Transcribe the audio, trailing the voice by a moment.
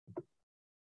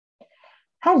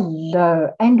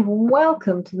Hello and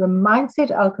welcome to the Mindset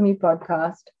Alchemy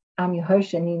podcast. I'm your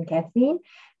host, Janine Kathleen,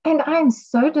 and I'm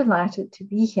so delighted to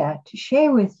be here to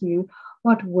share with you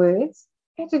what words,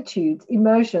 attitudes,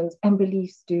 emotions, and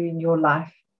beliefs do in your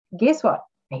life. Guess what?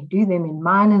 They do them in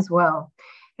mine as well.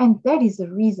 And that is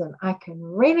the reason I can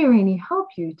really help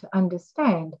you to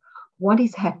understand what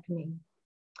is happening.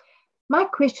 My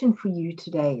question for you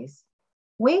today is,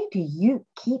 where do you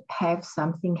have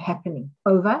something happening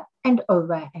over and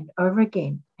over and over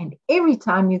again? And every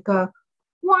time you go,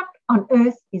 what on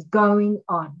earth is going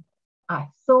on? I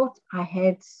thought I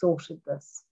had sorted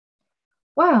this.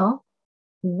 Well,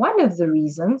 one of the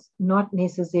reasons, not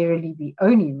necessarily the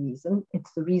only reason,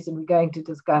 it's the reason we're going to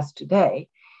discuss today,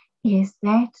 is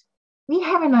that we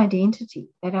have an identity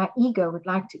that our ego would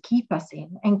like to keep us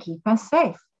in and keep us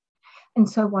safe. And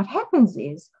so what happens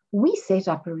is we set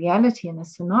up a reality and a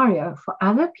scenario for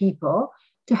other people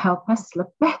to help us slip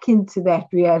back into that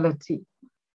reality.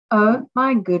 Oh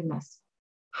my goodness.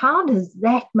 How does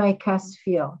that make us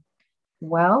feel?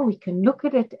 Well, we can look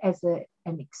at it as an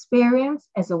experience,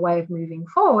 as a way of moving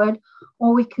forward,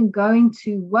 or we can go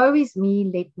into woe is me,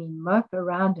 let me mope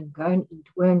around and go and eat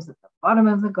worms at the bottom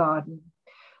of the garden.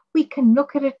 We can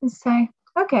look at it and say,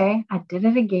 okay, I did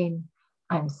it again.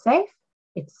 I'm safe.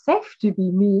 It's safe to be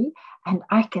me, and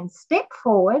I can step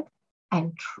forward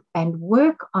and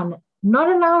work on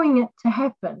not allowing it to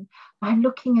happen by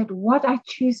looking at what I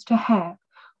choose to have,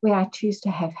 where I choose to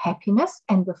have happiness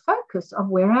and the focus of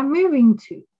where I'm moving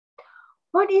to.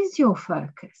 What is your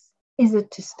focus? Is it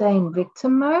to stay in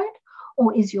victim mode,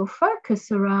 or is your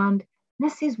focus around,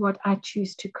 this is what I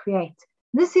choose to create?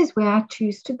 This is where I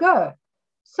choose to go.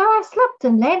 So I slipped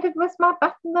and landed with my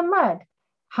butt in the mud.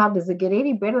 How does it get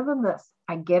any better than this?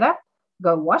 I get up,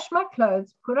 go wash my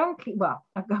clothes, I go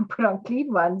put on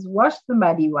clean ones, wash the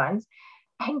muddy ones,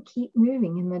 and keep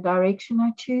moving in the direction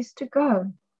I choose to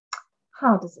go.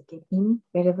 How does it get any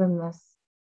better than this?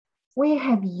 Where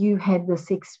have you had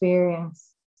this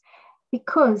experience?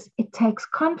 Because it takes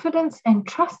confidence and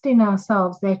trust in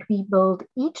ourselves that we build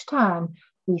each time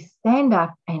we stand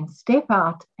up and step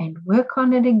out and work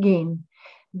on it again.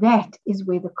 That is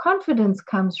where the confidence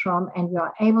comes from, and we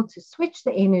are able to switch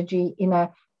the energy in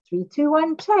a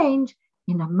 3-2-1 change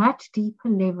in a much deeper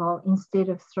level, instead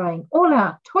of throwing all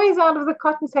our toys out of the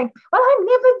cot and saying, well, I'm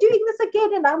never doing this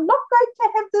again, and I'm not going to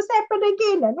have this happen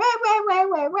again,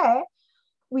 and where.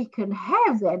 We can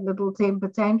have that little temper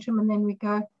tantrum, and then we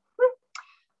go,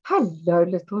 hello,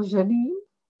 little Janine.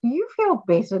 Do you feel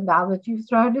better now that you've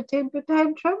thrown a temper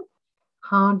tantrum?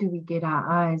 How do we get our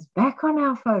eyes back on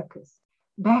our focus,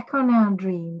 back on our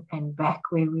dream, and back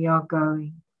where we are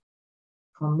going?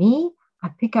 For me, I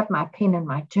pick up my pen and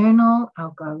my journal,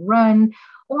 I'll go run,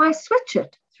 or I switch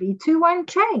it, 3-2-1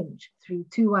 change,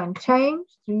 3-2-1 change,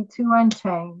 3-2-1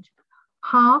 change.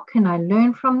 How can I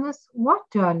learn from this? What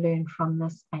do I learn from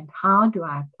this? And how do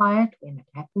I apply it when it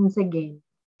happens again?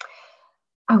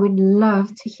 I would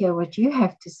love to hear what you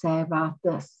have to say about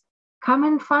this. Come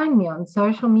and find me on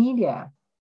social media.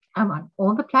 I'm on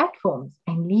all the platforms,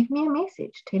 and leave me a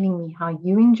message telling me how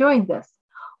you enjoyed this,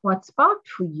 what sparked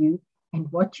for you, and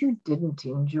what you didn't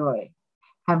enjoy.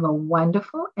 Have a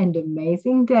wonderful and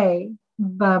amazing day.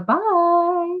 Bye-bye.